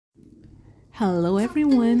Hello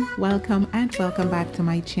everyone, welcome back to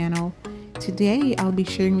my channel. Today I'll be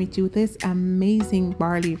sharing with you this amazing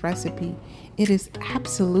barley recipe. It is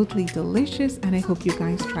absolutely delicious and I hope you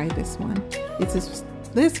guys try this one.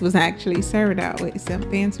 This was actually served out with some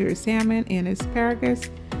fancier salmon and asparagus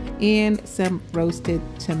and some roasted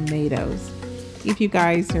tomatoes. If you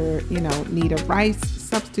guys are, need a rice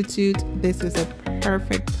substitute, this is a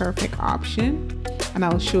perfect option. And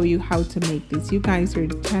I'll show you how to make this. You guys are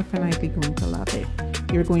definitely going to love it.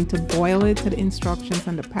 You're going to boil it to the instructions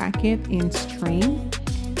on the packet and strain.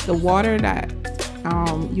 The water that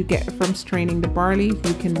you get from straining the barley,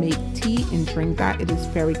 you can make tea and drink that. It is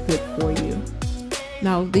very good for you.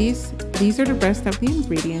 Now these are the rest of the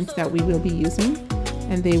ingredients that we will be using,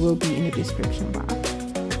 and they will be in the description box.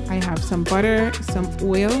 I have some butter, some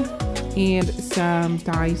oil, and some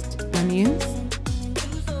diced onions.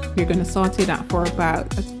 We're going to saute that for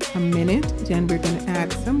about a minute. Then we're going to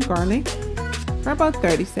add some garlic for about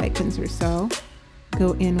 30 seconds or so.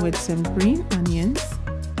 Go in with some green onions.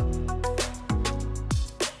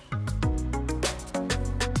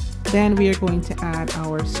 Then we are going to add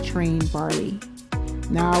our strained barley.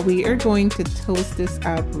 Now we are going to toast this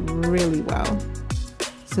up really well.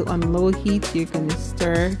 So on low heat, you're going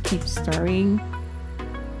to keep stirring.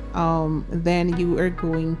 Then you are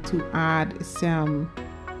going to add some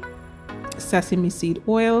sesame seed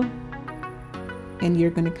oil, and you're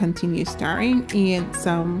going to continue stirring, and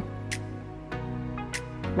some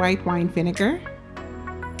white wine vinegar.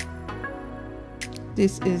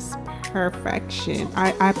 This is perfection.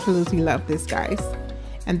 I absolutely love this, guys.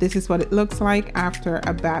 And this is what it looks like after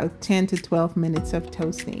about 10 to 12 minutes of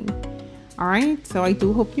toasting. All right, so I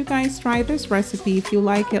do hope you guys try this recipe. If you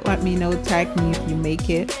like it, let me know. Tag me if you make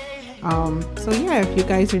it. So yeah, if you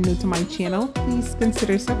guys are new to my channel, please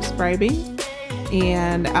consider subscribing,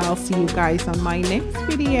 and I'll see you guys on my next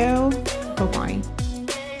video. Bye bye.